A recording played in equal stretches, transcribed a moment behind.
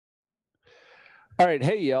All right,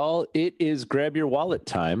 hey y'all, it is grab your wallet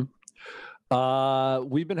time.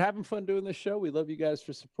 We've been having fun doing this show. We love you guys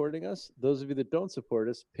for supporting us. Those of you that don't support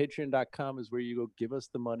us, patreon.com is where you go give us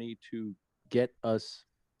the money to get us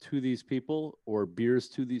to these people or beers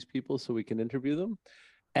to these people so we can interview them.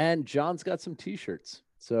 And John's got some t-shirts.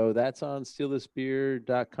 So that's on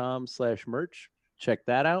stealthisbeer.com/merch. Check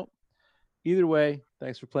that out. Either way,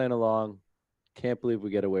 thanks for playing along. Can't believe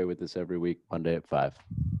we get away with this every week, Monday at 5.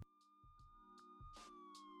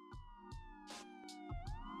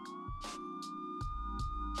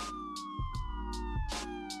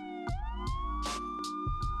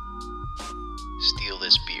 Steal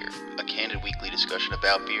This Beer, a candid weekly discussion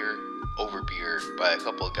about beer, over beer, by a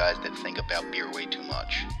couple of guys that think about beer way too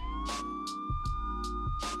much.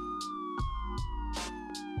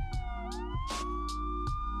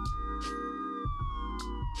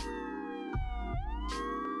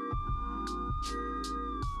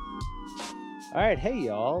 All right, hey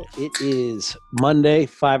y'all. It is Monday,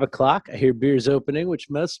 5 o'clock. I hear beer's opening, which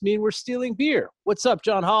must mean we're stealing beer. What's up,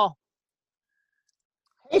 John Hall?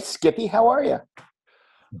 Hey, Skippy, how are you?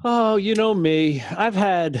 Oh, you know me. I've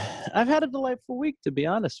had a delightful week, to be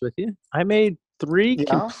honest with you. I made 3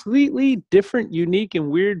 completely different, unique, and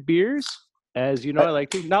weird beers. As you know, I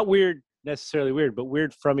like to not weird necessarily weird, but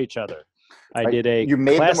weird from each other. You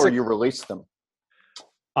made them or you released them?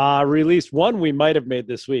 Released one we might have made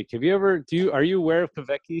this week. Have you ever are you aware of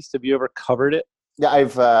Kvekis? Have you ever covered it? Yeah,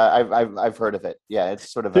 I've heard of it. Yeah, it's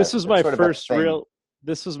sort of this was my first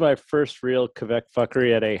real Kvek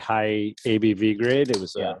fuckery at a high ABV grade. It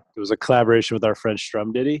was a collaboration with our friend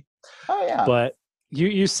Strum Diddy. Oh yeah. But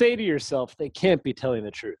you say to yourself, they can't be telling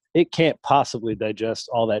the truth. It can't possibly digest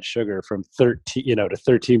all that sugar from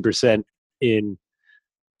 13% in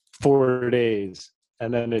 4 days.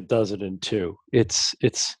 And then it does it in 2. It's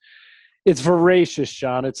voracious,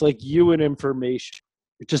 Sean. It's like you and information.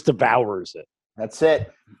 It just devours it. That's it.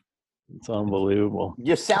 It's unbelievable.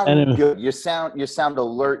 You sound good. You sound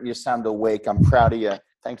alert. You sound awake. I'm proud of you.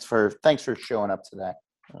 Thanks for showing up today.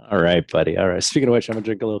 All right, buddy. All right. Speaking of which, I'm gonna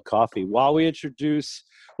drink a little coffee while we introduce.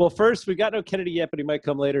 Well, first we got no Kennedy yet, but he might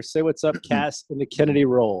come later. Say what's up, Cass, in the Kennedy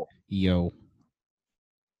role. Yo.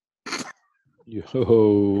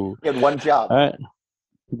 You had one job. All right.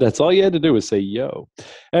 That's all you had to do was say yo.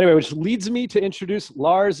 Anyway, which leads me to introduce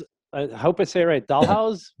Lars. I hope I say it right.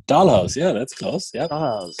 Dahlhaus? Dahlhaus. Yeah, that's close. Yeah.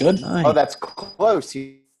 Dahlhaus. Good. Nice. Oh, that's close,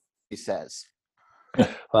 he says.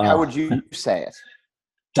 How would you say it?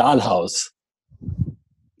 Dahlhaus.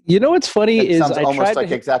 You know what's funny it is sounds I almost tried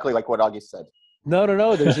like exactly like what Augie said. No.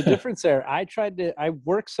 There's a difference there. I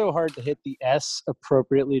worked so hard to hit the S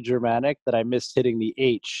appropriately Germanic that I missed hitting the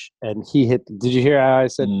H. And he hit, did you hear how I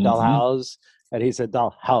said Dahlhaus? And he said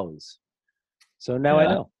Dahlhaus. So now I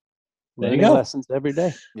know. There you go. Lessons every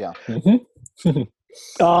day. Yeah.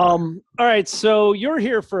 All right. So you're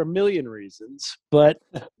here for a million reasons, but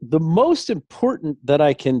the most important that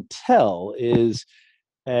I can tell is,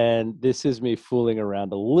 and this is me fooling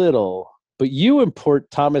around a little, but you import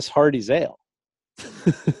Thomas Hardy's ale.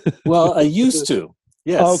 Well, I used to.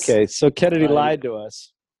 Yes. Okay. So Kennedy lied to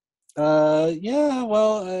us. Yeah.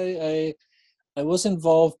 Well, I was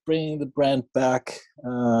involved bringing the brand back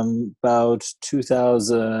about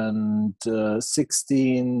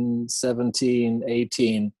 2016, 17,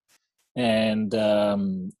 18, and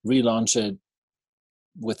relaunch it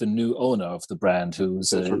with a new owner of the brand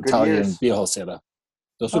who's an Italian beer wholesaler.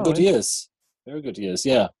 Those were good years. Very good years,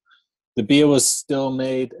 yeah. The beer was still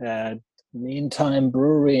made at Meantime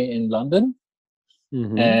Brewery in London.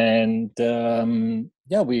 Mm-hmm. And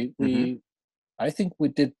I think we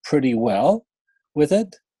did pretty well with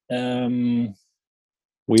it. That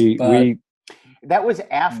was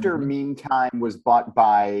after Meantime was bought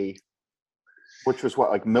by, which was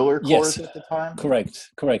what, like Miller Coors at the time?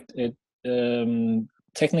 Correct. It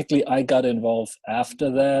technically I got involved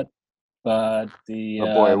after that, but the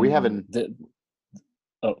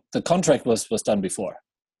the contract was done before.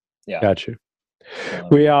 Yeah, gotcha.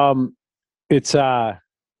 It's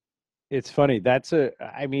funny.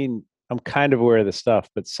 I'm kind of aware of the stuff,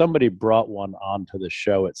 but somebody brought one onto the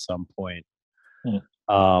show at some point.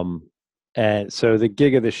 And so the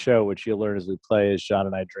gig of the show, which you'll learn as we play, is John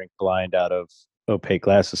and I drink blind out of opaque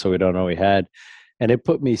glasses, so we don't know we had. And it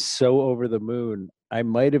put me so over the moon. I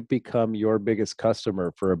might have become your biggest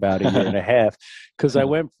customer for about a year and a half, because I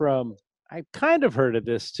went from, I kind of heard of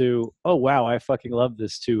this to, oh, wow, I fucking love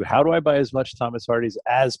this too. How do I buy as much Thomas Hardy's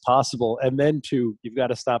as possible? And then to, you've got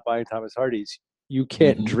to stop buying Thomas Hardy's. You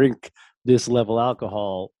can't drink this level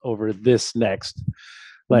alcohol over this next.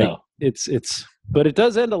 but it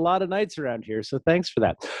does end a lot of nights around here. So thanks for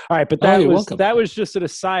that. All right. But that was just an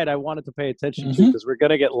aside I wanted to pay attention to, because we're going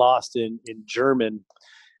to get lost in German.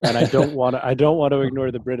 And I don't want to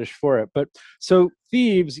ignore the British for it. But so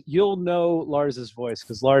Thieves, you'll know Lars's voice,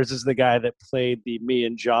 because Lars is the guy that played the me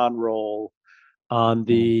and John role on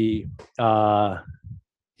the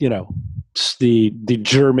the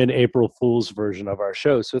German April Fool's version of our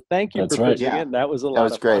show. So thank you for pitching in. That was that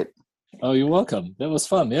was great. Fun. Oh, you're welcome. That was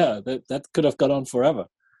fun. Yeah, that could have gone on forever.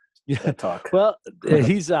 Yeah, talk. Well,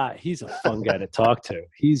 he's a fun guy to talk to.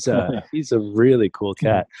 He's a really cool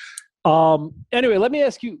cat. Anyway, let me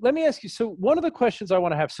ask you, so one of the questions I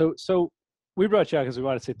want to have, so we brought you out because we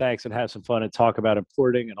want to say thanks and have some fun and talk about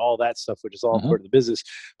importing and all that stuff, which is all important to the business.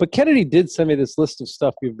 But Kennedy did send me this list of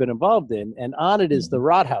stuff you've been involved in, and on it is the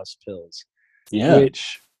Rathaus pills,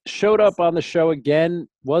 which showed up on the show again,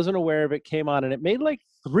 wasn't aware of it, came on, and it made like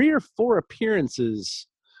 3 or 4 appearances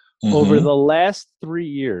over the last 3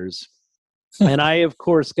 years. And I, of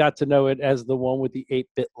course, got to know it as the one with the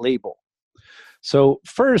 8-bit label. So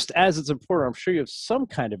first, as it's important, I'm sure you have some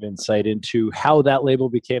kind of insight into how that label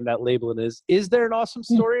became that label, and is there an awesome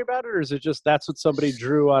story about it, or is it just that's what somebody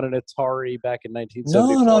drew on an Atari back in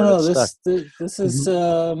 1974? No. This is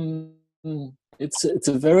it's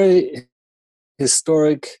a very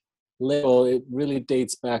historic label. It really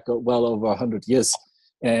dates back well over 100 years,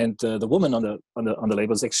 and the woman on the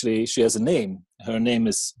label is actually, she has a name. Her name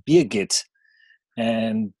is Birgit,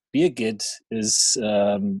 and Birgit is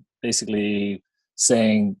basically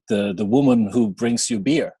saying the woman who brings you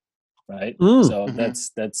beer, right? So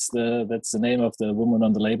that's the name of the woman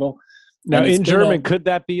on the label. Now in German, could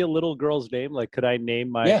that be a little girl's name? Like, could I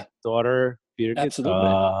name my daughter Birgit?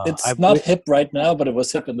 Absolutely. It's not hip right now, but it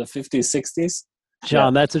was hip in the 50s, 60s.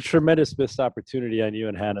 John, that's a tremendous missed opportunity on you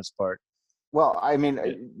and Hannah's part. Well, I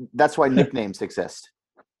mean, that's why nicknames exist.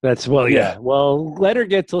 That's Well, let her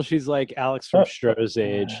get till she's like Alex from Stroh's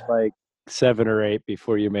age, like 7 or 8,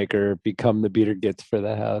 before you make her become the Birgit for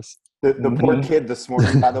the house. The poor kid this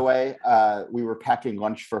morning, by the way, we were packing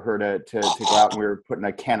lunch for her to go out, and we were putting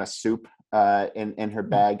a can of soup in her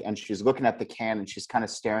bag, and she's looking at the can and she's kind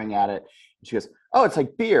of staring at it, and she goes, "Oh, it's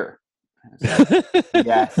like beer."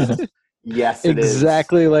 Yes, it is.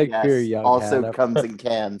 Exactly like beer, young also Hannah. Comes in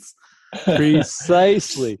cans.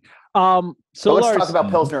 Precisely. So let's Lars, talk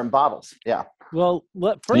about Pilsner in bottles. Yeah. Well, I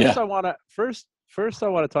want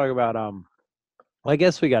to talk about I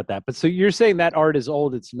guess we got that. But so you're saying that art is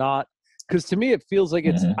old. It's not, because to me it feels like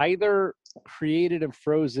it's either created and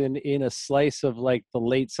frozen in a slice of like the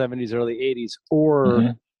late 70s, early 80s,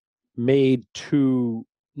 or made to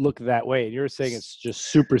look that way. And you're saying it's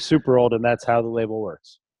just super, super old, and that's how the label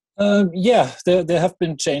works. There have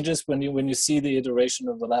been changes when you see the iteration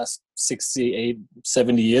of the last 68,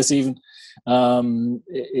 70 years even.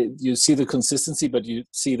 You see the consistency, but you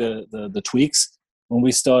see the tweaks. When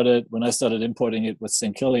I started importing it with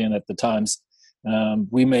St. Killian at the times,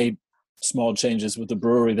 we made small changes with the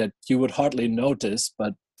brewery that you would hardly notice,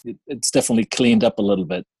 but it's definitely cleaned up a little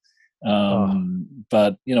bit.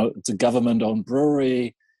 But it's a government-owned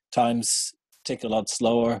brewery. Times take a lot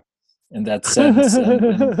slower in that sense,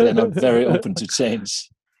 and they're not very open to change.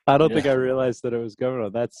 I don't think I realized that it was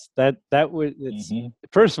government.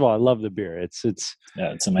 First of all, I love the beer. It's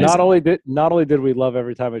amazing. Not only did we love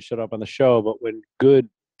every time it showed up on the show, but when good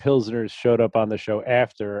Pilsners showed up on the show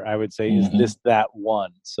after, I would say, is this that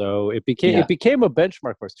one? So it became a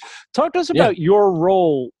benchmark for us. Talk to us about your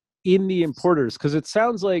role in the importers, because it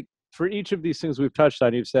sounds like for each of these things we've touched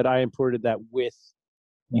on, you've said I imported that with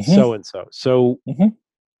so and so. So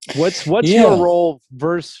what's your role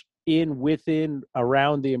within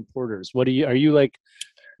around the importers? Are you like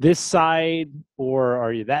this side, or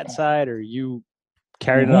are you that side, or are you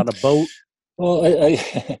carrying it on a boat? Well,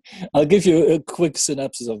 I'll give you a quick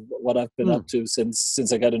synopsis of what I've been up to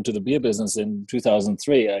since I got into the beer business in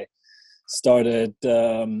 2003. I started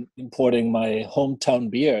importing my hometown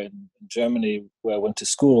beer in Germany, where I went to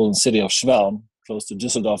school in the city of Schwelm, close to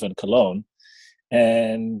Düsseldorf and Cologne.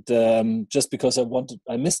 And just because I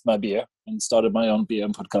missed my beer and started my own beer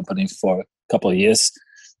import company for a couple of years,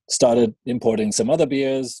 started importing some other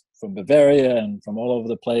beers from Bavaria and from all over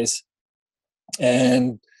the place.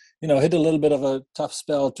 And, hit a little bit of a tough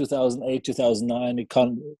spell, 2008, 2009,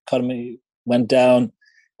 economy went down,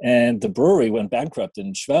 and the brewery went bankrupt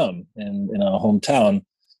in Schwelm, in our hometown.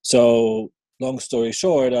 So long story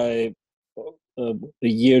short, I, a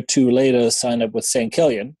year or two later, signed up with St.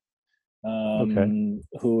 Killian,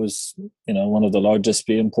 who was one of the largest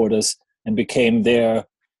beer importers, and became their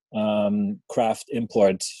craft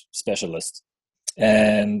import specialist,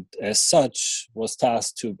 and as such was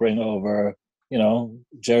tasked to bring over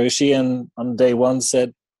Jerry Sheehan on day one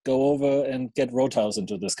said, "Go over and get Roadhouse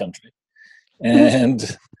into this country,"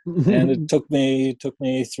 and it took me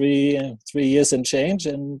 3 years and change,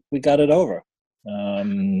 and we got it over.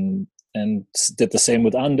 And did the same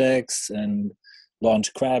with Andex and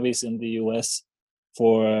launched Krabby's in the US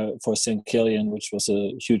for St. Killian, which was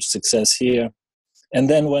a huge success here. And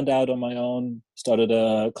then went out on my own, started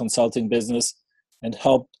a consulting business, and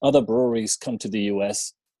helped other breweries come to the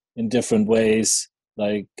US in different ways.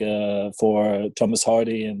 Like for Thomas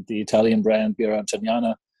Hardy and the Italian brand Birra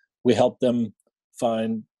Antoniana, we helped them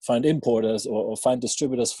find importers or find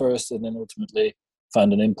distributors first, and then ultimately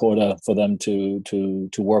find an importer for them to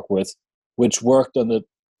work with, which worked on the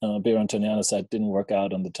Birra Antoniana side, didn't work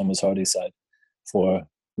out on the Thomas Hardy side for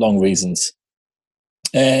long reasons.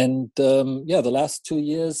 And the last 2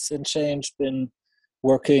 years and change been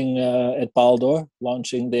working at Baldor,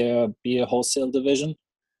 launching their beer wholesale division,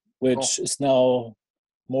 which is now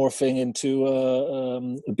morphing into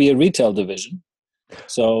a beer retail division.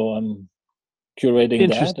 So I'm curating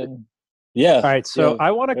that. And all right, so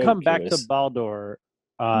I want to come back to Baldor.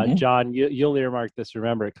 Mm-hmm. John, you'll earmark this,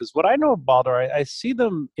 remember it, because what I know of Baldor, I see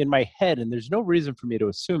them in my head, and there's no reason for me to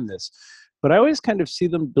assume this, but I always kind of see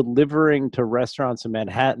them delivering to restaurants in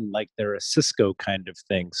Manhattan like they're a Sysco kind of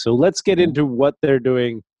thing. So let's get into what they're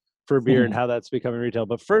doing for beer and how that's becoming retail.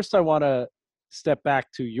 But first, I want to step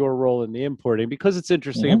back to your role in the importing, because it's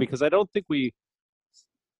interesting and because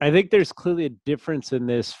I think there's clearly a difference in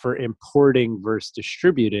this for importing versus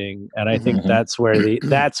distributing, and I think that's where the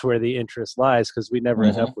interest lies, because we never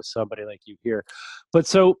end up with somebody like you here. But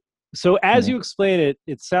so as you explain it,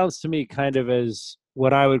 it sounds to me kind of as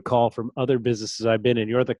what I would call, from other businesses I've been in,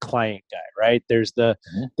 you're the client guy, right? There's the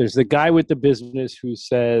guy with the business who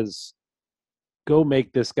says, go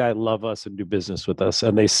make this guy love us and do business with us,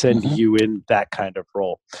 and they send you in that kind of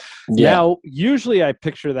role. Now, usually I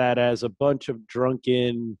picture that as a bunch of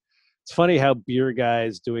drunken, it's funny how beer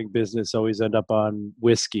guys doing business always end up on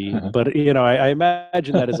whiskey, but I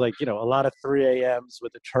imagine that as like, a lot of 3 a.m.s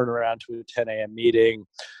with a turnaround to a 10 a.m. meeting,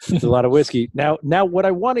 a lot of whiskey. Now what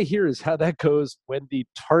I want to hear is how that goes when the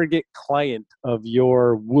target client of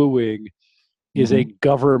your wooing is a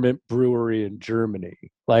government brewery in Germany.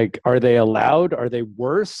 Like, are they allowed? Are they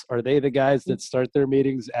worse? Are they the guys that start their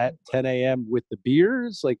meetings at 10 a.m. with the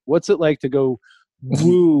beers? Like, what's it like to go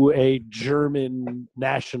woo a German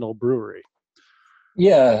national brewery?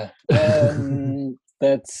 Yeah,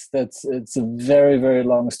 it's a very, very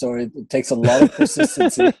long story. It takes a lot of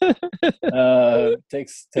persistency.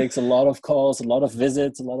 Takes a lot of calls, a lot of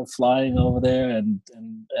visits, a lot of flying over there, and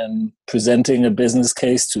presenting a business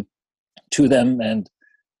case to them, and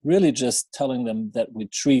really just telling them that we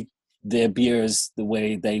treat their beers the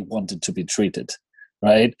way they want it to be treated,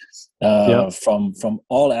 right? From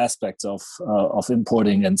all aspects of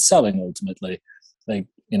importing and selling. Ultimately, like,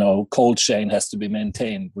 cold chain has to be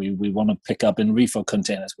maintained. We want to pick up in reefer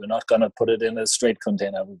containers. We're not going to put it in a straight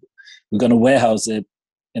container. We're going to warehouse it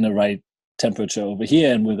in the right temperature over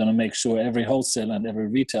here, and we're going to make sure every wholesaler and every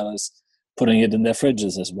retailer is putting it in their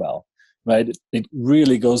fridges as well. Right? It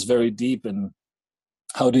really goes very deep in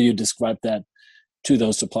how do you describe that to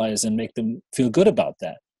those suppliers and make them feel good about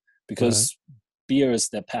that, because beer is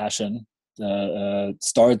their passion.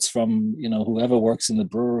 Starts from whoever works in the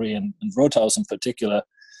brewery, and Roadhouse in particular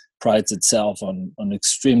prides itself on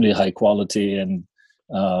extremely high quality, and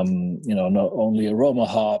not only aroma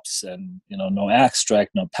hops, and no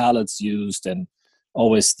extract, no pallets used, and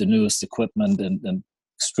always the newest equipment and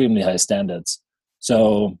extremely high standards.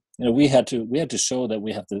 So we had to show that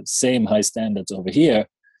we have the same high standards over here,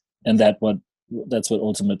 and that's what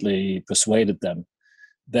ultimately persuaded them.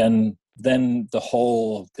 Then the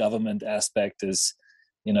whole government aspect is,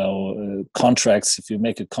 contracts. If you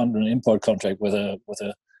make an import contract with a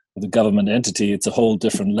government entity, it's a whole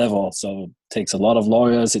different level. So it takes a lot of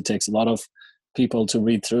lawyers, it takes a lot of people to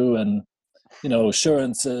read through, and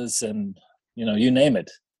assurances, and you name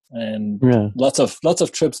it, and lots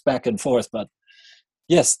of trips back and forth. But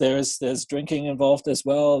yes, there's drinking involved as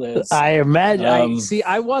well. I imagine.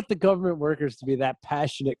 I want the government workers to be that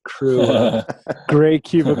passionate crew of gray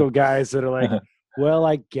cubicle guys that are like, well,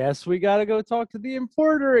 I guess we got to go talk to the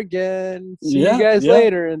importer again. See you guys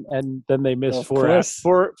later. And then they miss 4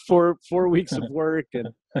 weeks of work. And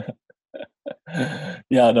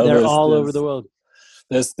they're all over the world.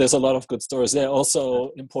 There's a lot of good stories there.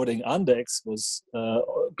 Also, importing Andex was,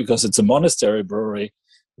 because it's a monastery brewery,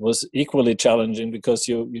 was equally challenging, because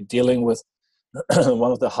you're dealing with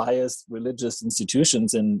one of the highest religious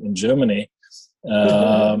institutions in Germany.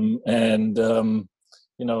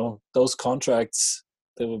 Those contracts,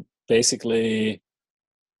 they were basically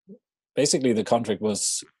basically the contract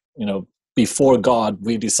was, before God,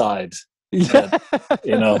 we decide. Yeah.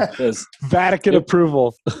 There's Vatican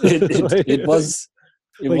approval. It was.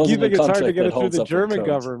 It like you wasn't think a it's hard to contract get that it through holds the up in German court.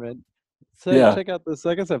 government. So Yeah. check out the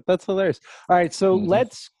second step. That's hilarious. All right, so Mhm.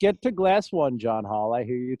 let's get to glass one, John Hall. I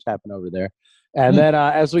hear you tapping over there. And then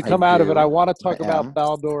as we come out of it, I want to talk about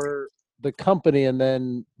Baldor, the company, and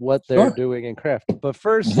then what they're Sure. doing in craft. But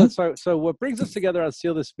first, let's start. So what brings us together on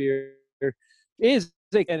Steal This Beer is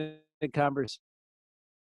a conversation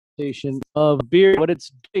of beer, what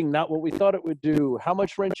it's doing, not what we thought it would do, how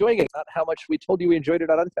much we're enjoying it, not how much we told you we enjoyed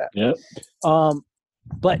it on Untapped. Yeah.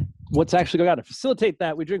 But what's actually going on to facilitate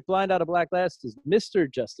that, we drink blind out of black glass, is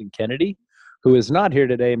Mr. Justin Kennedy, who is not here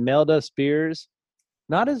today, mailed us beers,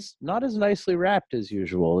 not as nicely wrapped as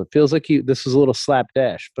usual. It feels like this is a little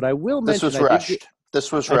slapdash. But I will mention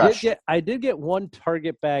This was rushed. I did get one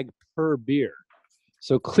Target bag per beer.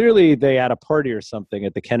 So clearly they had a party or something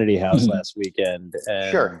at the Kennedy house last weekend.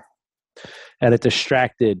 And, Sure. And it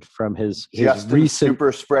distracted from his recent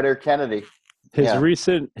super spreader Kennedy. His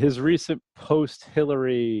recent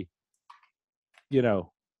post-Hillary,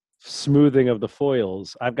 smoothing of the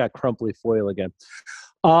foils. I've got crumply foil again.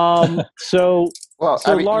 So Lars,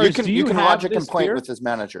 you can have lodge a this complaint beer? with his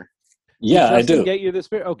manager. Yeah, I do. Get you this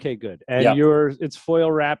beer? Okay, good. And it's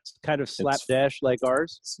foil wrapped, kind of slapdash like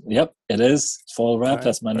ours? Yep, it is. It's foil wrapped.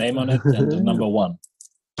 That's my name on it, and the number 1.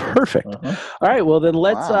 Perfect. All right, well then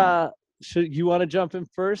let's should you want to jump in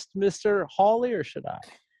first, Mr. Hawley, or should I?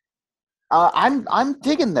 I'm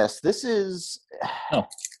digging this. This is a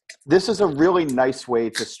really nice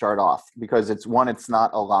way to start off because it's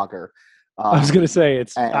not a lager. I was going to say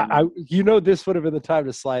this would have been the time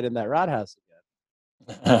to slide in that Roadhouse again.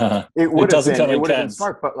 It would have been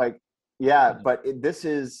smart, but this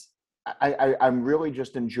is. I'm really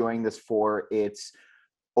just enjoying this for its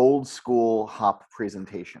old school hop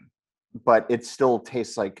presentation, but it still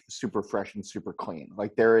tastes like super fresh and super clean.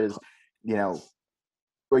 Like there is,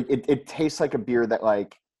 it tastes like a beer that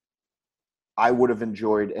like I would have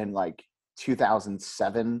enjoyed in like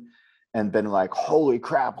 2007 and been like, holy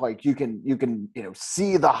crap, like you can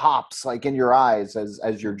see the hops like in your eyes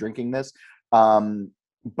as you're drinking this,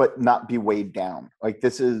 but not be weighed down. Like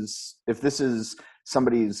if this is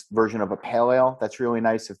somebody's version of a pale ale, that's really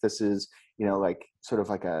nice. If this is like sort of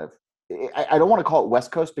like I don't want to call it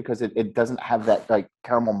West Coast because it doesn't have that like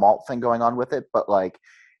caramel malt thing going on with it, but like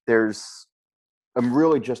I'm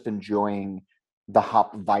really just enjoying the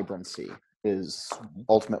hop vibrancy is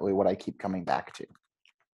ultimately what I keep coming back to.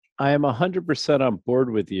 I am 100% on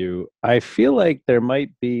board with you. I feel like there might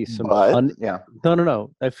be some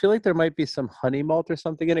No. I feel like there might be some honey malt or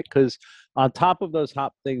something in it because on top of those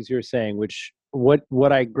hop things you're saying, which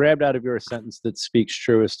what I grabbed out of your sentence that speaks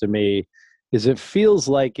truest to me is it feels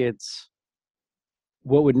like it's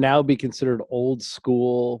what would now be considered old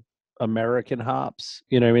school American hops.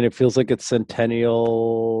 You know what I mean? It feels like it's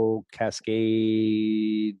Centennial,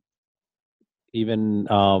 Cascade, even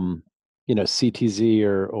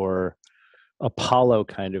CTZ or Apollo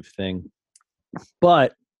kind of thing,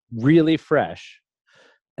 but really fresh.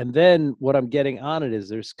 And then what I'm getting on it is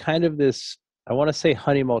there's kind of this, I want to say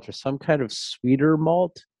honey malt or some kind of sweeter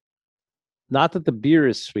malt. Not that the beer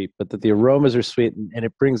is sweet, but that the aromas are sweet, and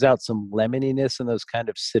it brings out some lemoniness and those kind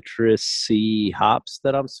of citrusy hops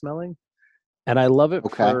that I'm smelling. And I love it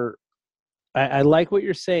I like what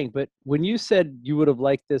you're saying, but when you said you would have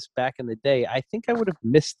liked this back in the day, I think I would have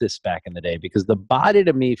missed this back in the day because the body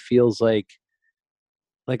to me feels like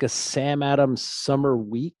a Sam Adams summer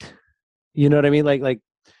wheat. You know what I mean? Like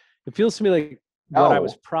it feels to me like what I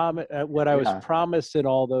was promised in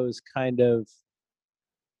all those kind of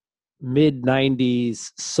mid-90s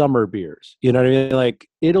summer beers. You know what I mean? Like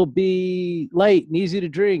it'll be light and easy to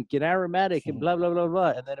drink and aromatic and blah, blah, blah, blah.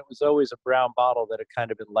 And then it was always a brown bottle that had kind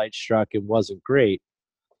of been light struck and wasn't great.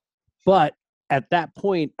 But at that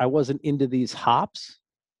point, I wasn't into these hops.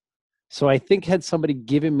 So I think had somebody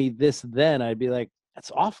given me this then, I'd be like, that's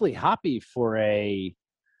awfully hoppy for a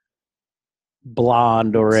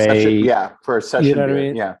blonde or for a session beer. I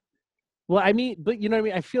mean? Yeah. Well, I mean, but you know what I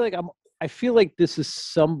mean? I feel like this is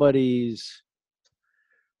somebody's.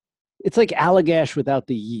 It's like Allagash without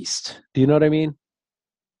the yeast. Do you know what I mean?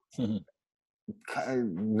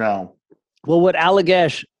 No. Well, what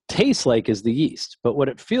Allagash tastes like is the yeast, but what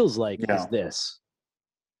it feels like is this.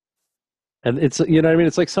 And it's, you know what I mean?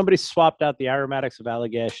 It's like somebody swapped out the aromatics of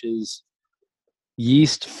Allagash's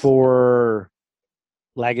yeast for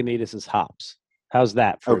Lagunitas's hops. How's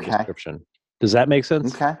that for a description? Does that make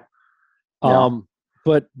sense? Okay.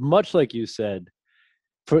 But much like you said,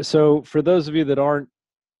 for those of you that aren't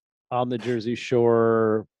on the Jersey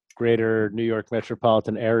Shore, greater New York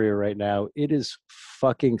metropolitan area right now. It is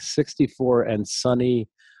fucking 64 and sunny.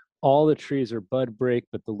 All the trees are bud break,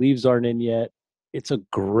 but the leaves aren't in yet. It's a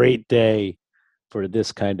great day for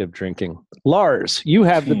this kind of drinking. Lars, you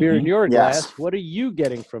have the beer in your glass. What are you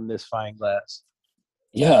getting from this fine glass?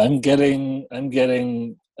 Yeah, I'm getting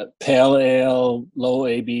a pale ale, low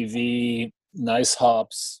ABV, nice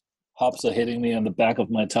hops. Hops are hitting me on the back of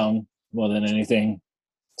my tongue more than anything.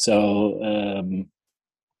 So, a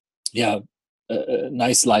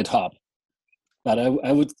nice light hop. But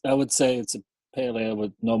I would say it's a pale ale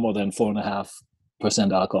with no more than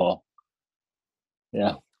 4.5% alcohol.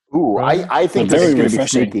 Yeah. Ooh, I think very this is going to be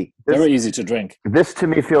refreshing. sneaky. Very easy to drink. This to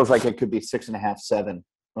me feels like it could be 6.5, 7.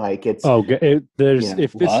 Like it's. Oh, if this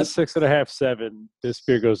What? is 6.5, 7, this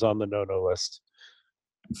beer goes on the no list.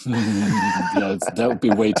 That would be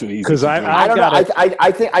way too easy. Because I don't know.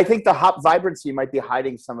 I think the hop vibrancy might be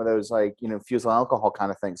hiding some of those fusel alcohol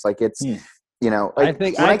kind of things. Like it's like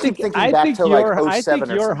I think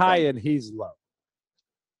you're high and he's low.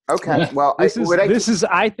 Okay, well, I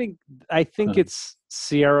think it's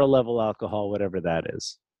Sierra level alcohol, whatever that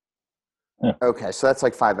is. Okay, so that's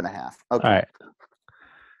like 5.5. Okay, all right.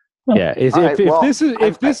 Yeah,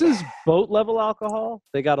 if this is boat level alcohol,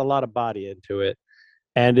 they got a lot of body into it,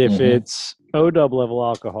 and if it's OW level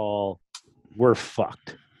alcohol, we're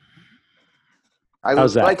fucked. I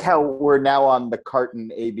like how we're now on the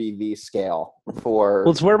carton ABV scale for.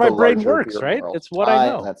 Well, it's where my brain works, right? World. It's what I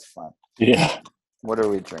know. That's fun. Yeah. What are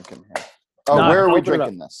we drinking here? Oh, where are we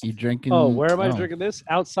drinking this? You drinking? Oh, where am I drinking this?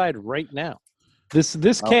 Outside right now.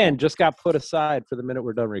 This can just got put aside for the minute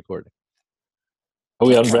we're done recording. Are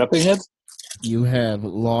we unwrapping it? You have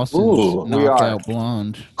Lawson's Knockout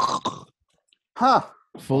Blonde. Huh.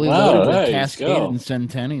 Fully loaded with Cascade and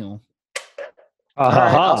Centennial. All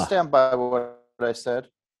right, I'll stand by what I said.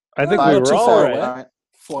 I think we were all right. I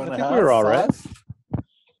think we were all right.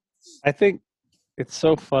 I think it's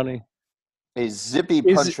so funny. A zippy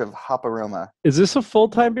punch of hop aroma. Is this a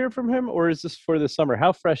full-time beer from him, or is this for the summer?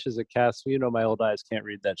 How fresh is it, Cass? You know my old eyes can't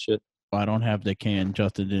read that shit. I don't have the can.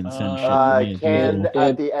 Justin didn't send shit. Canned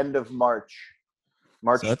at the end of March.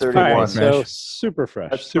 March 31. Right, so super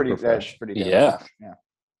fresh. That's super fresh. Pretty yeah. Fresh. Yeah.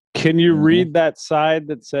 Can you read that side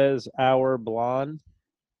that says "Our Blonde"?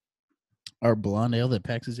 Our blonde ale that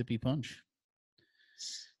packs a zippy punch.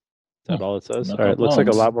 Is that all it says? All right, looks like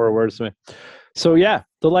a lot more words to me. So yeah,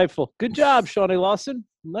 delightful. Good job, Shawnee Lawson.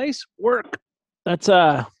 Nice work. That's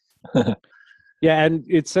yeah, and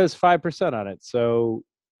it says 5% on it. So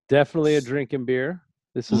definitely a drinking beer.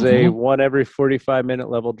 This is a 1 every 45-minute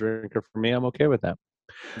level drinker for me. I'm okay with that.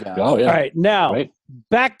 Yeah. Oh yeah. All right, now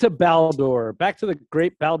back to Baldor. Back to the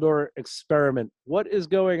great Baldor experiment. What is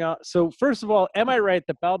going on? So first of all, am I right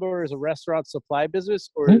that Baldor is a restaurant supply business,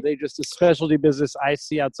 or are they just a specialty business I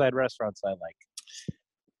see outside restaurants I like?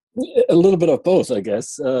 A little bit of both, I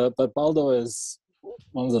guess. But Baldor is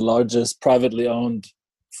one of the largest privately owned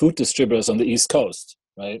food distributors on the East Coast,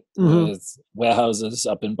 right? With warehouses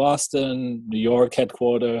up in Boston, New York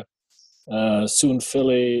headquarter, soon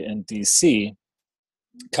Philly and DC,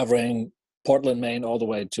 covering Portland, Maine, all the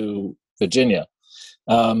way to Virginia.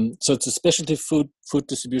 So it's a specialty food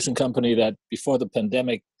distribution company that before the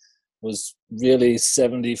pandemic was really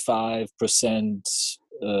 75%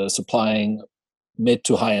 supplying mid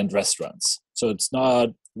to high end restaurants. So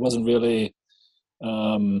wasn't really,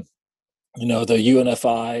 the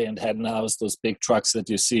UNFI and Haddon House, those big trucks that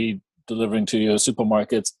you see delivering to your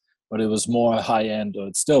supermarkets, but it was more high end, or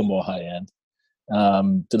it's still more high end,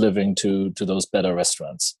 delivering to those better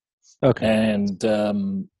restaurants. Okay. And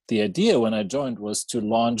the idea when I joined was to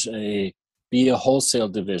launch a beer wholesale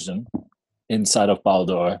division inside of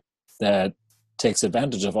Baldor that takes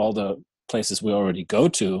advantage of all the places we already go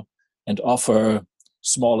to and offer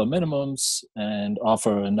smaller minimums and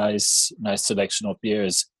offer a nice selection of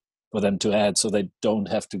beers for them to add, so they don't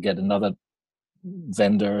have to get another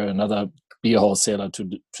vendor, another beer wholesaler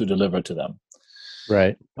to deliver to them.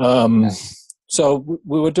 Right. So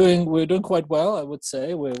we were doing quite well, I would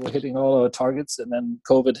say. We're hitting all our targets, and then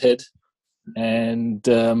COVID hit, and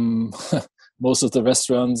most of the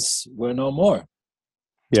restaurants were no more.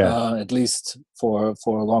 Yeah. At least for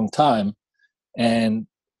a long time. And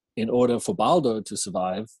in order for Baldor to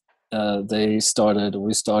survive, we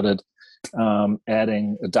started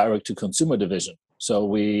adding a direct-to-consumer division. So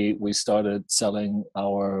we started selling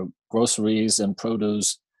our groceries and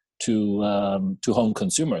produce to home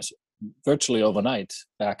consumers virtually overnight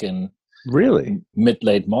back in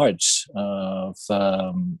mid-late March of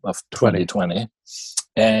 2020.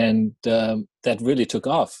 And that really took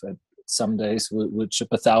off. Some days we'd ship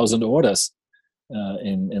 1,000 orders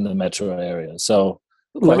in the metro area. So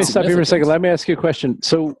Let me stop you for a second. Let me ask you a question.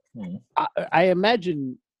 So Hmm. I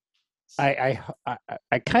imagine I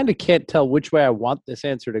kind of can't tell which way I want this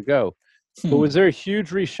answer to go. But was there a huge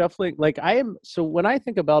reshuffling? Like so when I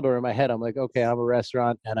think of Baldor in my head, I'm like, okay, I'm a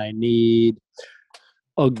restaurant and I need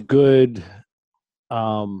a good,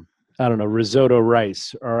 I don't know, risotto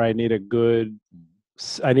rice, or I need a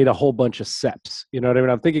whole bunch of seps. You know what I mean?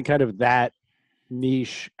 I'm thinking kind of that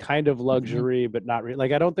niche, kind of luxury, but not really.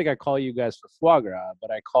 Like, I don't think I call you guys for foie gras,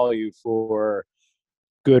 but I call you for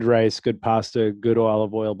good rice, good pasta, good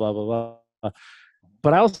olive oil, blah, blah, blah.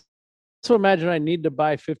 But I also imagine I need to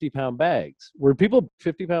buy 50-pound bags. Were people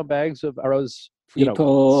 50-pound bags of arrows,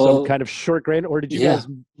 some kind of short grain, or did you guys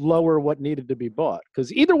lower what needed to be bought?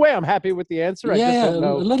 Because either way, I'm happy with the answer. I just don't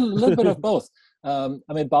know. A little bit of both. I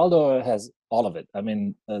mean, Baldor has all of it. I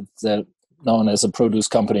mean, they're known as a produce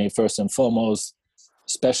company first and foremost,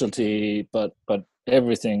 specialty, but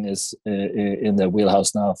everything is in their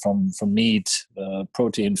wheelhouse now, from meat,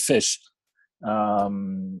 protein, fish,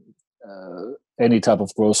 any type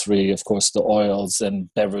of grocery, of course, the oils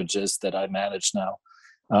and beverages that I manage now.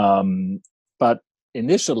 But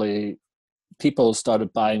initially, people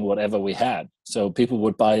started buying whatever we had. So people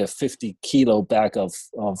would buy a 50-kilo bag of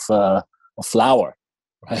flour.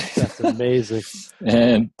 Right? That's amazing.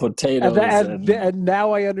 And potatoes. And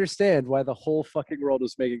now I understand why the whole fucking world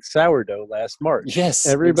was making sourdough last March. Yes.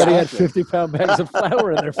 Everybody had 50-pound bags of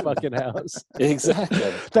flour in their fucking house.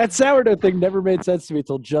 Exactly. That sourdough thing never made sense to me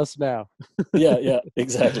till just now. Yeah,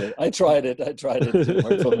 exactly. I tried it. It didn't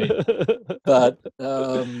work for me. But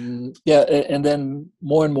and then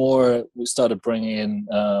more and more we started bringing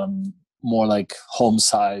in more like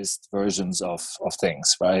home-sized versions of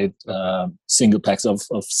things, right? Single packs of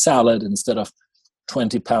salad instead of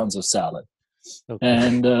 20 pounds of salad. Okay.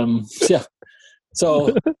 And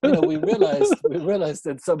so we realized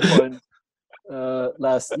at some point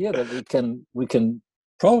last year that we can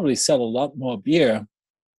probably sell a lot more beer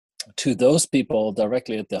to those people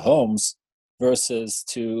directly at their homes versus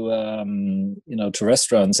to to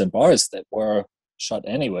restaurants and bars that were shut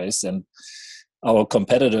anyways. And our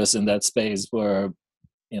competitors in that space were,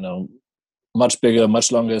 much bigger,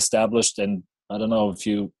 much longer established. And I don't know if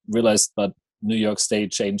you realized, but New York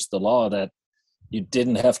State changed the law that you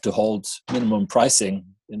didn't have to hold minimum pricing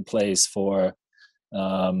in place for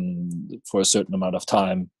a certain amount of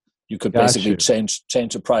time. You could basically change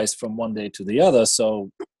the price from one day to the other. So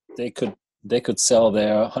they could sell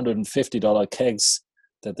their $150 kegs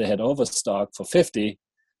that they had overstocked for $50.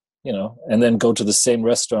 And then go to the same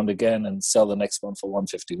restaurant again and sell the next one for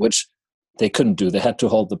 $150, which they couldn't do. They had to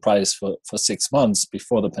hold the price for 6 months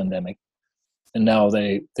before the pandemic, and now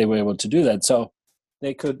they were able to do that. So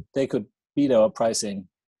they could beat our pricing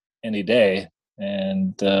any day,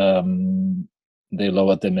 and they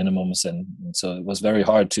lowered their minimums, and so it was very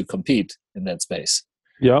hard to compete in that space.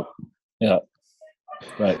 Yep. Yeah.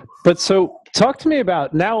 Right. But so talk to me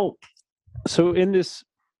about now. So in this.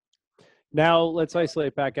 Now let's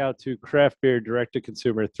isolate back out to craft beer direct to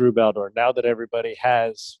consumer through Baldor. Now that everybody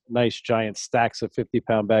has nice giant stacks of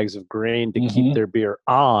 50-pound bags of grain to keep their beer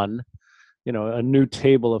on, a new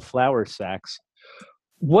table of flour sacks.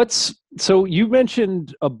 So you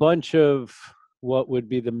mentioned a bunch of what would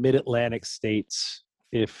be the mid-Atlantic states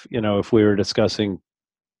if we were discussing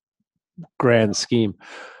grand scheme.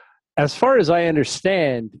 As far as I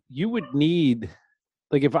understand, you would need,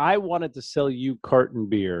 like, if I wanted to sell you carton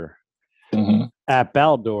beer at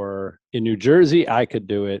Baldor in New Jersey, I could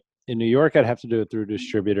do it. In New York, I'd have to do it through a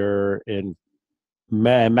distributor. In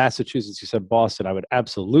Massachusetts, you said Boston, I would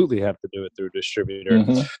absolutely have to do it through a distributor.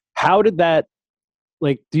 How did that,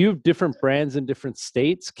 do you have different brands in different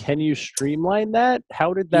states? Can you streamline that?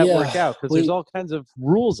 How did that work out? Because there's all kinds of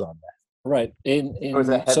rules on that. Right. It was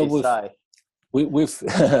a heavy sigh. We've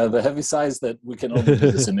the heavy size that we can only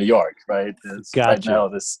do this in New York, right? Gotcha. Right now,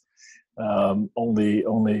 this only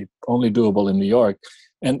doable in New York,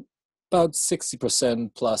 and about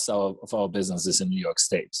 60% plus of our business is in New York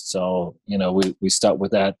State. So we start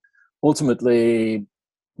with that. Ultimately,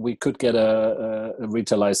 we could get a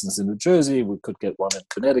retail license in New Jersey. We could get one in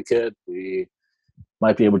Connecticut. We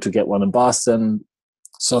might be able to get one in Boston.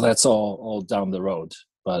 So that's all down the road.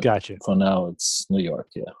 But gotcha. For now, it's New York.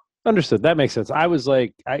 Yeah. Understood. That makes sense. I was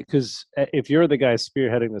like, because if you're the guy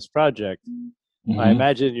spearheading this project, I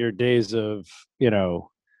imagine your days of,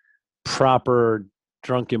 proper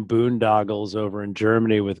drunken boondoggles over in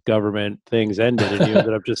Germany with government things ended, and you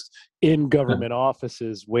ended up just in government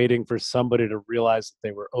offices waiting for somebody to realize that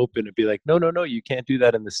they were open and be like, no, you can't do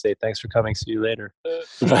that in the state. Thanks for coming. See you later.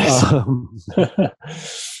 Right.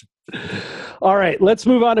 All right. Let's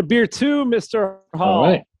move on to beer 2, Mr. Hall. All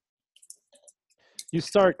right. You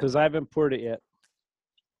start because I haven't poured it yet.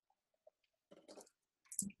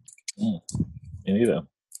 Me neither.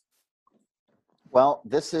 Well,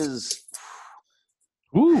 this is.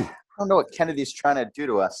 Ooh. I don't know what Kennedy's trying to do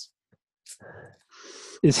to us.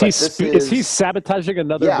 Is he sabotaging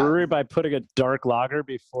another brewery by putting a dark lager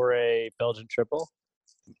before a Belgian triple?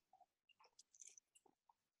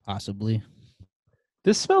 Possibly.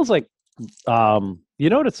 This smells like, you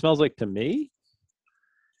know what it smells like to me?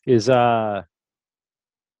 Is ice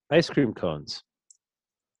cream cones.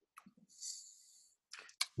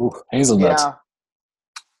 Ooh, hazelnut. Yeah,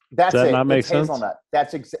 that's Does that it. not make it's sense? hazelnut.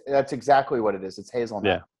 That's exactly what it is. It's hazelnut.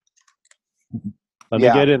 Yeah. Let me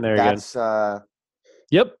get in there again.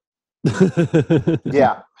 Yep.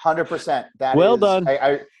 Yeah, 100%. That well is, done.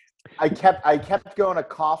 I kept going to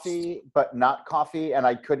coffee, but not coffee, and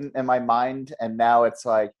I couldn't in my mind. And now it's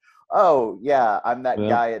like, oh yeah, I'm that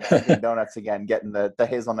guy at Dunkin' Donuts again, getting the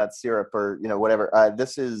hazelnut syrup or whatever.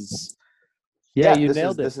 This is you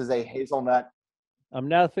nailed it. This is a hazelnut. I'm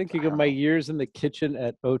now thinking of my years in the kitchen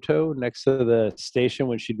at Otto next to the station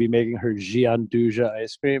when she'd be making her Gianduja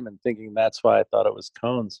ice cream and thinking that's why I thought it was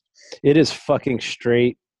cones. It is fucking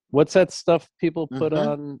straight. What's that stuff people put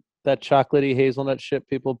on, that chocolatey hazelnut shit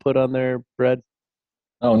people put on their bread?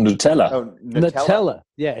 Oh, Nutella. Oh, Nutella.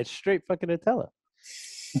 Yeah, it's straight fucking Nutella.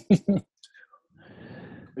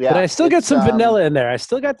 Yeah, but I still get some vanilla in there. I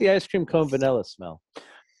still got the ice cream cone vanilla smell.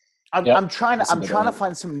 I'm trying to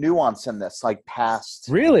find some nuance in this, like past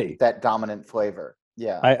really that dominant flavor.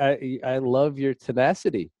 Yeah, I love your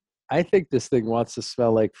tenacity. I think this thing wants to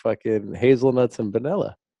smell like fucking hazelnuts and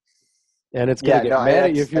vanilla, and it's gonna get mad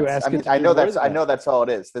at you if you ask it. I know that's all it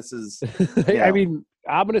is. This is. I mean,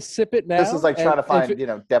 I'm gonna sip it now. This is like trying to find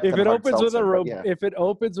depth. If it opens with if it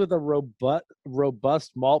opens with a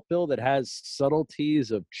robust malt bill that has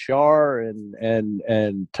subtleties of char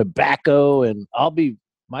and tobacco, and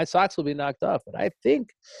my socks will be knocked off. But I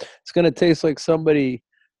think it's gonna taste like somebody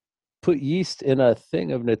put yeast in a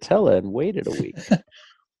thing of Nutella and waited a week.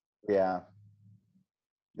 Yeah.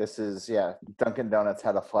 This is Dunkin' Donuts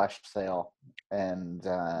had a flash sale, and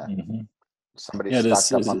somebody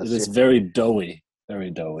stocked up on the. It is very doughy. Very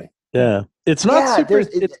doughy. Yeah, it's not super.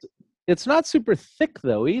 It's not super thick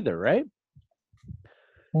though either, right?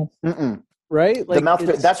 Mm-mm. Right, like the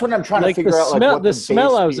mouthfeel. That's what I'm trying to figure out. Like what the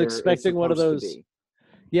smell, I was expecting one of those.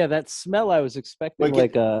 Yeah, that smell I was expecting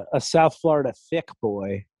like a South Florida thick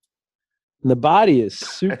boy. And the body is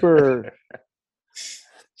super.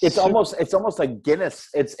 It's almost like Guinness.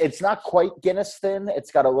 It's not quite Guinness thin.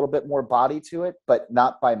 It's got a little bit more body to it, but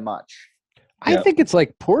not by much. I think it's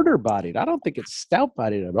like porter bodied. I don't think it's stout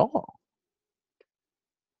bodied at all.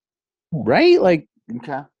 Right? Like,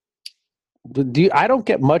 okay. I don't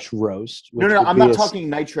get much roast. No. I'm not talking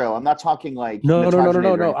nitro. I'm not talking like no.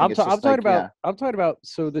 I'm talking about.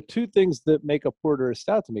 So the two things that make a porter a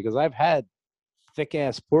stout to me, because I've had thick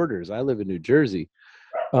ass porters. I live in New Jersey.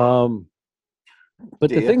 But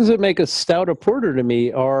the things that make a stout a porter to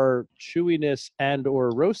me are chewiness and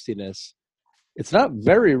or roastiness. It's not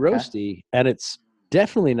very roasty, and it's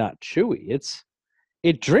definitely not chewy.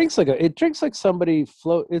 It drinks like somebody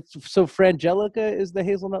float. So Frangelica is the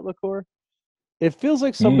hazelnut liqueur. It feels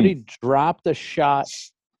like somebody dropped a shot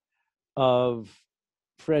of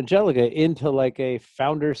Frangelica into like a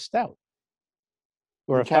Founder's Stout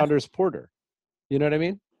or a Founder's Porter. You know what I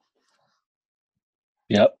mean?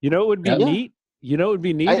 Yep. You know, it would be neat. You know, it would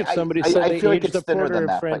be neat if somebody said they aged the porter in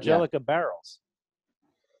Frangelica barrels.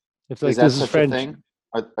 If like this is thing?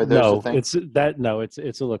 Are those a thing?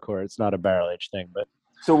 It's a liqueur. It's not a barrel aged thing, but.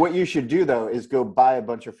 So what you should do though is go buy a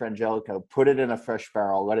bunch of Frangelico, put it in a fresh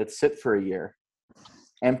barrel, let it sit for a year,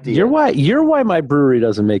 empty. You're why my brewery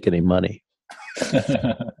doesn't make any money.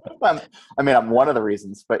 I'm one of the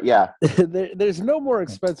reasons, but yeah. There's no more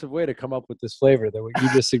expensive way to come up with this flavor than what you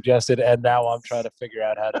just suggested, and now I'm trying to figure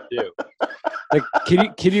out how to do. Like,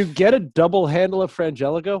 can you get a double handle of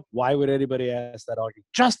Frangelico? Why would anybody ask that argument?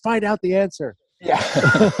 Just find out the answer. Yeah.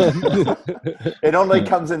 It only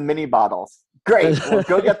comes in mini bottles. Great. Well,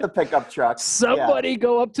 go get the pickup truck. Somebody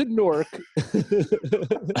go up to Newark.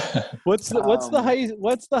 What's the heist?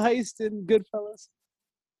 What's the heist in Goodfellas?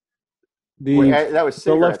 That was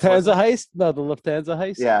the Lufthansa heist. No, the Lufthansa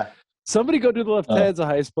heist. Yeah. Somebody go do the Lufthansa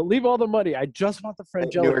heist, but leave all the money. I just want the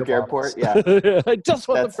Frangelica Newark bottles. Airport. Yeah. I just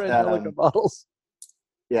want the Frangelica bottles.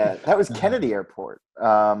 Yeah, that was Kennedy Airport.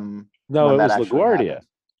 No, it was LaGuardia.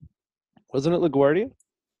 Wasn't it LaGuardia?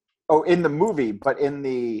 Oh, in the movie, but in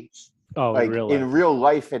the in real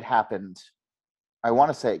life, it happened. I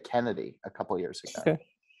want to say at Kennedy a couple years ago.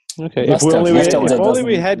 Okay. If only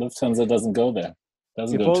we had Lufthansa doesn't go there.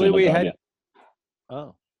 If only we had.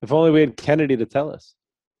 Oh. If only we had Kennedy to tell us.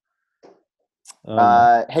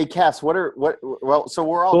 Hey, Cass, so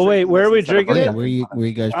we're all. Well, wait, where are we drinking it? Where you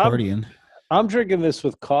guys partying? I'm drinking this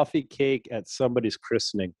with coffee cake at somebody's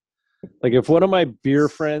christening. Like if one of my beer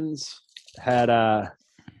friends had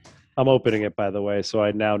I'm opening it, by the way, so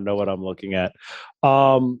I now know what I'm looking at.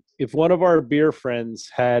 If one of our beer friends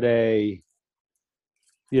had a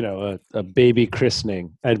baby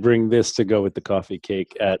christening, I'd bring this to go with the coffee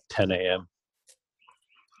cake at 10 a.m.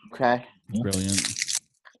 Okay. Brilliant.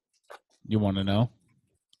 You want to know?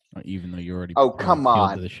 Even though you already come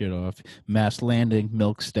on the shit off. Mass Landing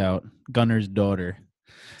Milk Stout, Gunner's Daughter,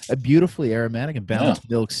 a beautifully aromatic and balanced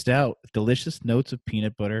milk stout, with delicious notes of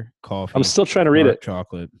peanut butter, coffee. I'm still trying to read it.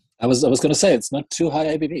 Chocolate. I was going to say it's not too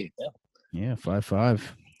high ABV. Yeah, 5.5.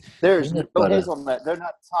 There's no hazelnut. They're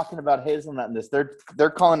not talking about hazelnut in this. They're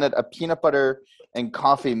calling it a peanut butter and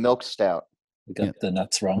coffee milk stout. We got the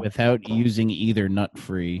nuts wrong. Without using either nut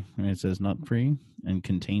free. It says nut free and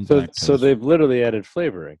contains lactose. So they've literally added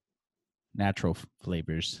flavoring. Natural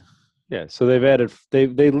flavors. Yeah, so they've added they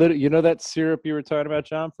literally, that syrup you were talking about,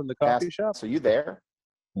 John, from the coffee shop? So you there?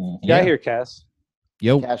 Yeah, I hear Cass.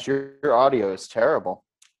 Yo. Cass, your audio is terrible.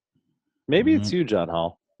 Maybe it's you, John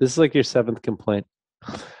Hall. This is like your 7th complaint.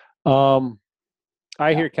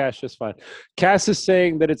 I hear Cass just fine. Cass is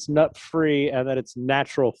saying that it's nut free and that it's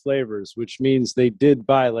natural flavors, which means they did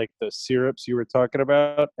buy like the syrups you were talking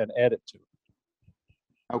about and add it to it.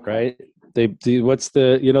 Okay. Right? They do. What's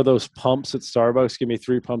the those pumps at Starbucks? Give me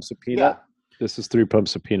 3 pumps of peanut. Yeah. This is 3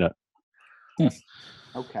 pumps of peanut.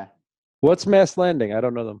 Okay. What's Mass Landing? I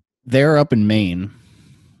don't know them. They're up in Maine.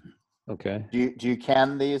 Okay. Do you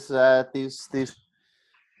can these?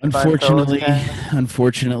 Unfortunately,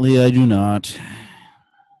 I do not.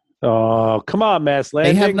 Oh, come on, Mass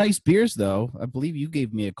Landing. They have nice beers, though. I believe you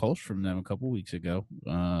gave me a Kolsch from them a couple weeks ago,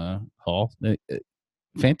 Hall.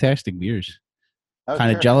 Fantastic beers. Oh,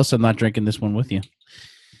 kind of jealous I'm not drinking this one with you.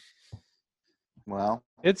 Well,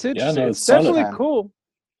 it's interesting. It's definitely cool.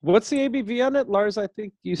 What's the ABV on it, Lars? I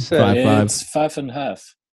think you said 5.5. It's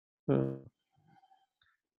 5.5.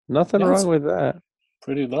 Nothing wrong with that.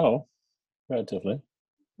 Pretty low, relatively.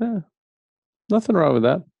 Yeah, nothing wrong with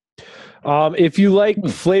that. If you like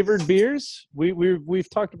flavored beers, we've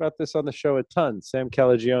talked about this on the show a ton. Sam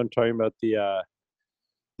Calagione talking about the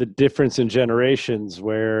difference in generations,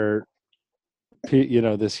 where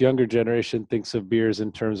this younger generation thinks of beers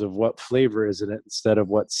in terms of what flavor is in it instead of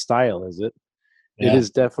what style is it. Yeah. It is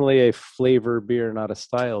definitely a flavor beer, not a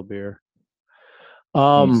style beer.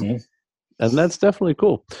 And that's definitely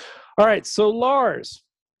cool. All right, so Lars,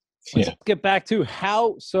 let's get back to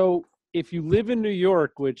how. So if you live in New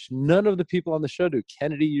York, which none of the people on the show do,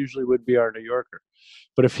 Kennedy usually would be our New Yorker.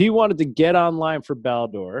 But if he wanted to get online for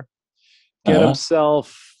Baldor, get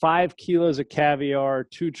himself 5 kilos of caviar,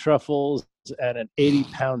 2 truffles, and an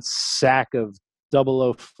 80-pound sack of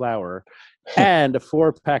 00 flour, and a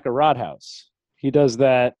 4-pack of Rodhouse. He does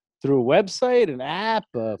that through a website, an app,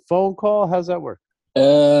 a phone call. How's that work?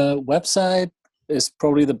 Website is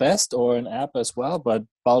probably the best, or an app as well, but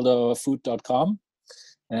baldorfood.com,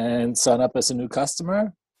 and sign up as a new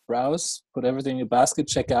customer, browse, put everything in your basket,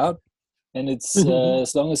 check out. And it's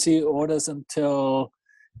as long as he orders until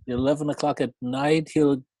 11 o'clock at night,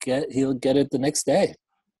 he'll get it the next day.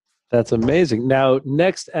 That's amazing. Now,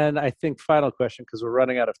 next, and I think final question, because we're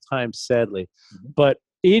running out of time, sadly. But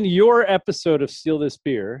in your episode of Steal This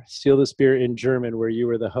Beer in German, where you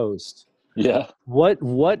were the host,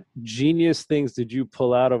 what genius things did you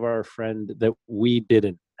pull out of our friend that we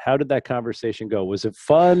didn't? How did that conversation go? Was it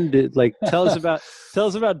fun? Tell us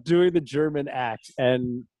about doing the German act,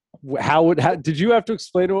 and how did you have to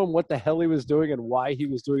explain to him what the hell he was doing and why he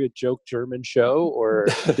was doing a joke German show, or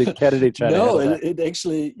did Kennedy try to? No, it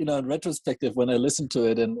actually, in retrospective, when I listened to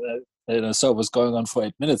it and I saw it was going on for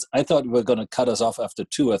 8 minutes, I thought you were going to cut us off after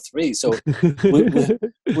 2 or 3. So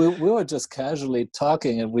we were just casually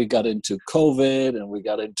talking, and we got into COVID, and we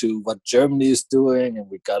got into what Germany is doing, and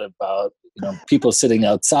we got about people sitting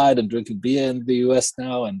outside and drinking beer in the US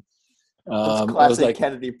now, and classic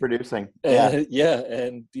Kennedy producing.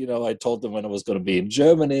 And I told them when I was going to be in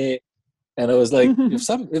Germany, and I was like,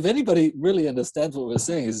 if anybody really understands what we're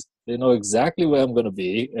saying, is they know exactly where I'm going to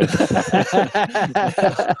be.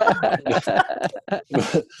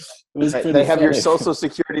 They have your social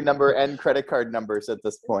security number and credit card numbers at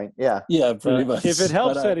this point. Yeah, pretty much. If it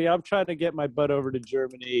helps, Eddie, I'm trying to get my butt over to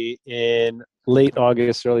Germany in late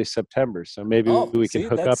August, early September. So maybe we can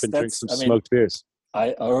hook up and drink some smoked beers.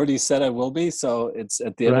 I already said I will be, so it's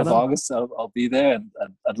at the end of August. I'll be there, and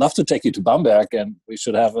I'd love to take you to Bamberg, and we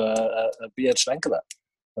should have a beer at Schlenkerla.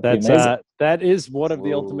 That is one of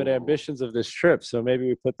the ultimate ambitions of this trip. So maybe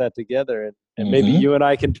we put that together, and maybe you and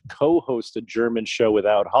I can co-host a German show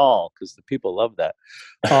without Hall, because the people love that.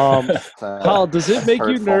 Hall, does it make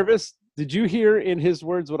you nervous? Did you hear in his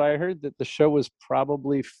words what I heard, that the show was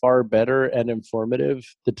probably far better and informative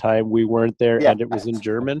the time we weren't there and it was in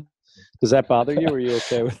German? Does that bother you? Or are you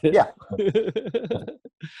okay with it? Yeah.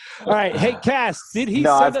 All right. Hey, Cass, did he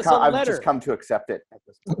send us a letter? I've just come to accept it.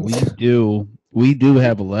 We do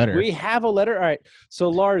have a letter. We have a letter. All right. So,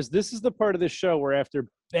 Lars, this is the part of the show where, after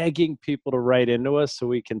begging people to write into us so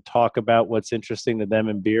we can talk about what's interesting to them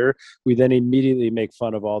in beer, we then immediately make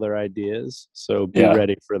fun of all their ideas. So be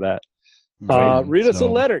ready for that. Read us a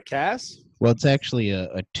letter, Cass. Well, it's actually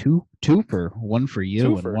a twofer, one for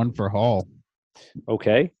you and one for Hall.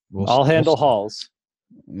 Okay. I'll handle Hall's.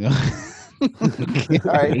 All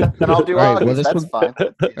right, then I'll do Augie's. Well, that's fine.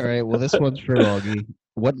 All right, well, this one's for Augie.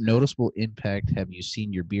 What noticeable impact have you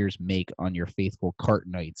seen your beers make on your faithful cart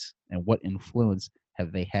nights, and what influence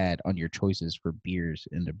have they had on your choices for beers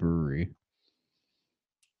in the brewery?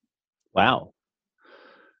 Wow.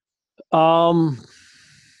 I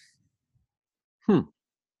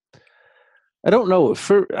don't know.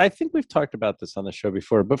 I think we've talked about this on the show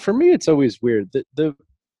before, but for me, it's always weird.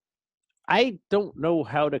 I don't know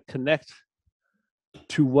how to connect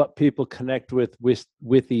to what people connect with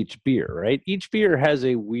each beer, right? Each beer has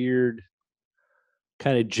a weird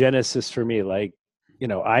kind of genesis for me. Like,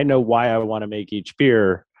 I know why I want to make each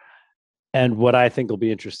beer and what I think will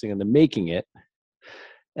be interesting in the making it.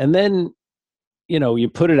 And then, you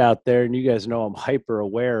put it out there, and you guys know I'm hyper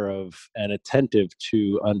aware of and attentive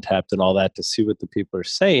to Untappd and all that to see what the people are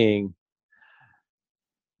saying.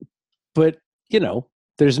 But,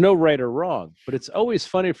 there's no right or wrong. But it's always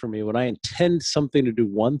funny for me when I intend something to do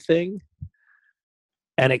one thing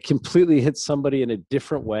and it completely hits somebody in a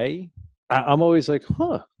different way. I'm always like,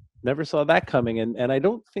 never saw that coming. And I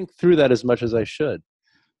don't think through that as much as I should.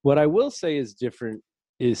 What I will say is different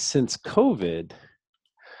is, since COVID,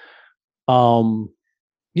 I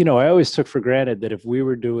always took for granted that if we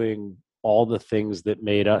were doing all the things that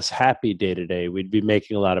made us happy day to day, we'd be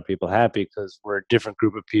making a lot of people happy, because we're a different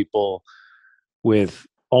group of people with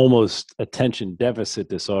almost attention deficit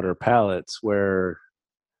disorder palates, where,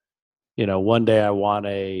 one day I want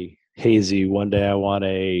a hazy, one day I want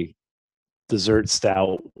a dessert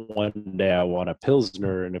stout, one day I want a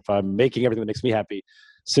Pilsner. And if I'm making everything that makes me happy,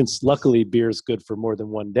 since luckily beer is good for more than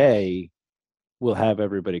one day, we'll have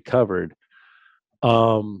everybody covered.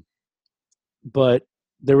 But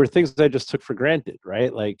there were things that I just took for granted,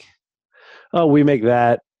 right? Like, we make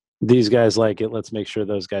that, these guys like it, let's make sure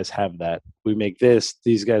those guys have that. We make this,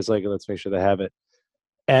 these guys like it, let's make sure they have it.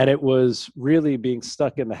 And it was really being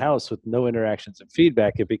stuck in the house with no interactions and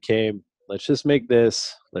feedback. It became, let's just make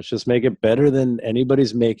this, let's just make it better than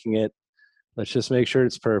anybody's making it. Let's just make sure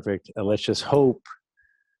it's perfect. And let's just hope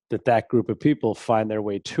that group of people find their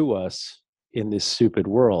way to us in this stupid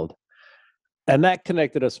world. And that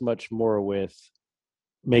connected us much more with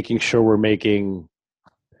making sure we're making,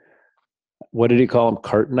 what did he call them?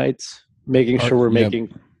 Carton nights? Making sure we're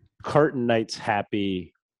making carton nights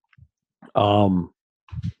happy.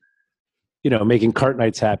 Making cart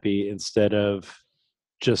nights happy instead of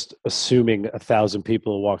just assuming 1,000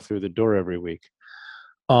 people will walk through the door every week.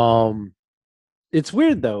 It's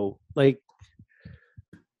weird though. Like,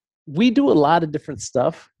 we do a lot of different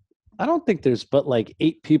stuff. I don't think there's but like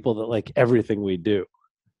 8 people that like everything we do.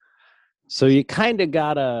 So you kind of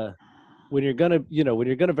gotta, when you're gonna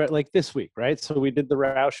like this week, right? So we did the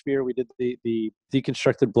Rausch beer, we did the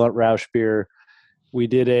deconstructed blunt Rausch beer, we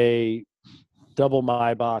did a double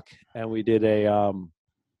Maibach, and we did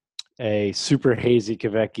a super hazy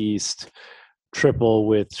Quebec East triple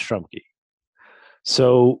with Schrumpke.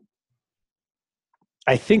 So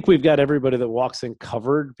I think we've got everybody that walks in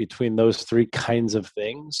covered between those 3 kinds of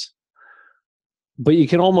things. But you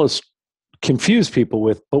can almost confuse people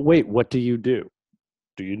with, but wait, what do you do?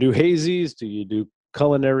 Do you do hazies? Do you do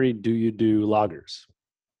culinary? Do you do lagers?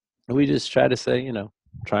 And we just try to say,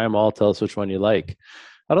 try them all, tell us which one you like.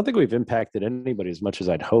 I don't think we've impacted anybody as much as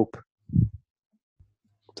I'd hope.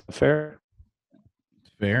 Fair?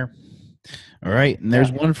 Fair. All right. And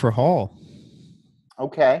there's one for Hall.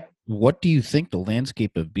 Okay. What do you think the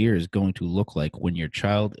landscape of beer is going to look like when your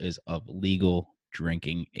child is of legal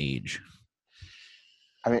drinking age?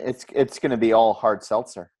 I mean, it's going to be all hard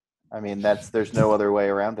seltzer. I mean, there's no other way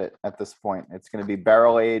around it at this point. It's going to be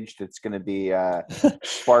barrel aged. It's going to be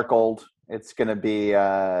sparkled. It's going to be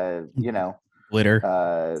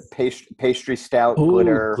glitter, pastry stout,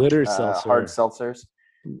 glitter seltzer. Hard seltzers.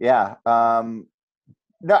 Yeah. No,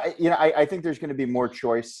 I think there's going to be more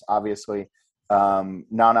choice, obviously.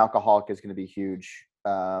 Non-alcoholic is going to be huge.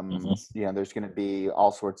 There's going to be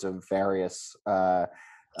all sorts of various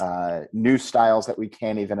new styles that we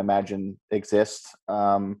can't even imagine exist.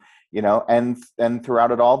 And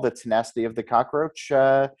throughout it all, the tenacity of the cockroach.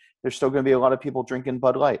 There's still going to be a lot of people drinking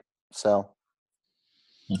Bud Light. So,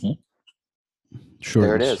 Short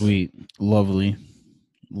there it and is. Sweet, lovely.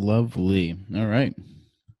 All right.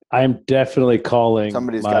 I'm definitely calling.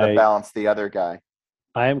 Somebody's got to balance the other guy.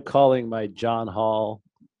 I am calling my John Hall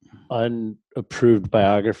unapproved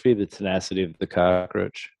biography, The Tenacity of the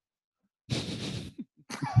Cockroach.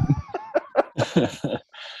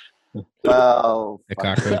 Oh, The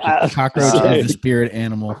cockroach is the spirit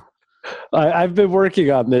animal. I've been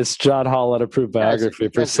working on this John Hall unapproved biography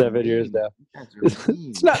for 7 years now.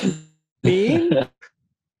 It's not mean.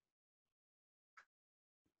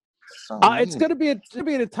 It's gonna be a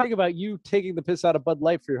talk about you taking the piss out of Bud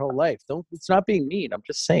Light for your whole life. It's not being mean. I'm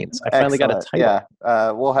just saying. I finally got a title. Yeah,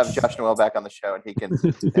 we'll have Josh Noel back on the show, and he can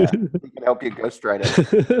help you ghostwrite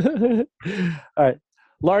it. All right,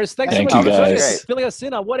 Lars, thanks so much for filling us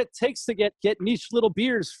in on what it takes to get niche little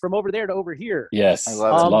beers from over there to over here. Yes, I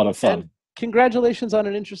love it. A lot of fun. And congratulations on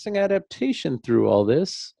an interesting adaptation through all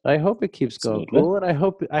this. I hope it keeps going cool, and I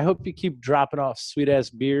hope you keep dropping off sweet ass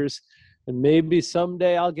beers. And maybe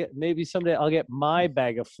someday I'll get my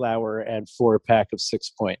bag of flour and 4-pack of 6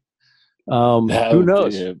 Point. Who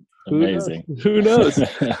knows? Amazing. Who knows?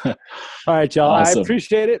 All right, y'all. Awesome. I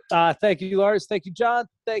appreciate it. Thank you, Lars. Thank you, John.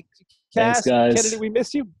 Thank you, Cass. Thanks, guys. Kennedy, we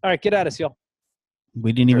missed you. All right, get at us, y'all.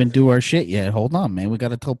 We didn't even do our shit yet. Hold on, man. We got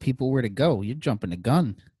to tell people where to go. You're jumping the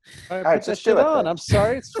gun. All right, put that shit on. I'm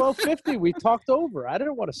sorry, it's 12:50. We talked over. I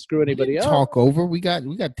didn't want to screw anybody up. Talk over. We got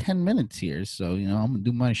 10 minutes here, so I'm gonna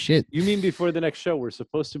do my shit. You mean before the next show? We're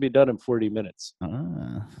supposed to be done in 40 minutes.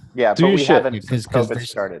 Yeah, but we haven't because COVID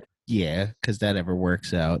started. Yeah, because that ever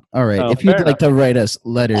works out. All right. If you'd like to write us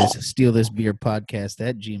letters,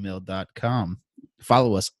 stealthisbeerpodcast@gmail.com.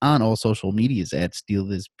 Follow us on all social medias at Steal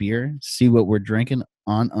This Beer. See what we're drinking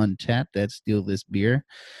on Untapped at Steal This Beer,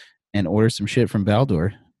 and order some shit from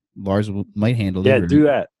Baldor. Lars might handle it. Yeah, do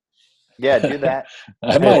that. Yeah, do that.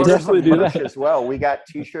 I might definitely do that as well. We got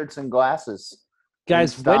T-shirts and glasses.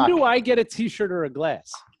 Guys, when do I get a T-shirt or a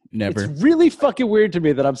glass? Never. It's really fucking weird to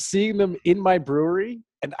me that I'm seeing them in my brewery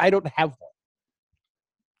and I don't have one.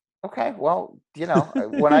 Okay, well,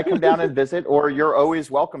 when I come down and visit, or you're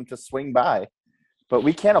always welcome to swing by, but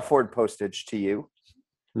we can't afford postage to you.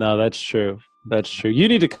 No, that's true. That's true. You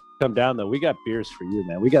need to come down, though. We got beers for you,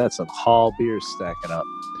 man. We got some Hall beers stacking up.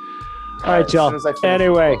 All right, y'all.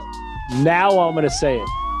 Anyway, now I'm going to say it.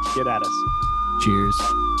 Get at us. Cheers.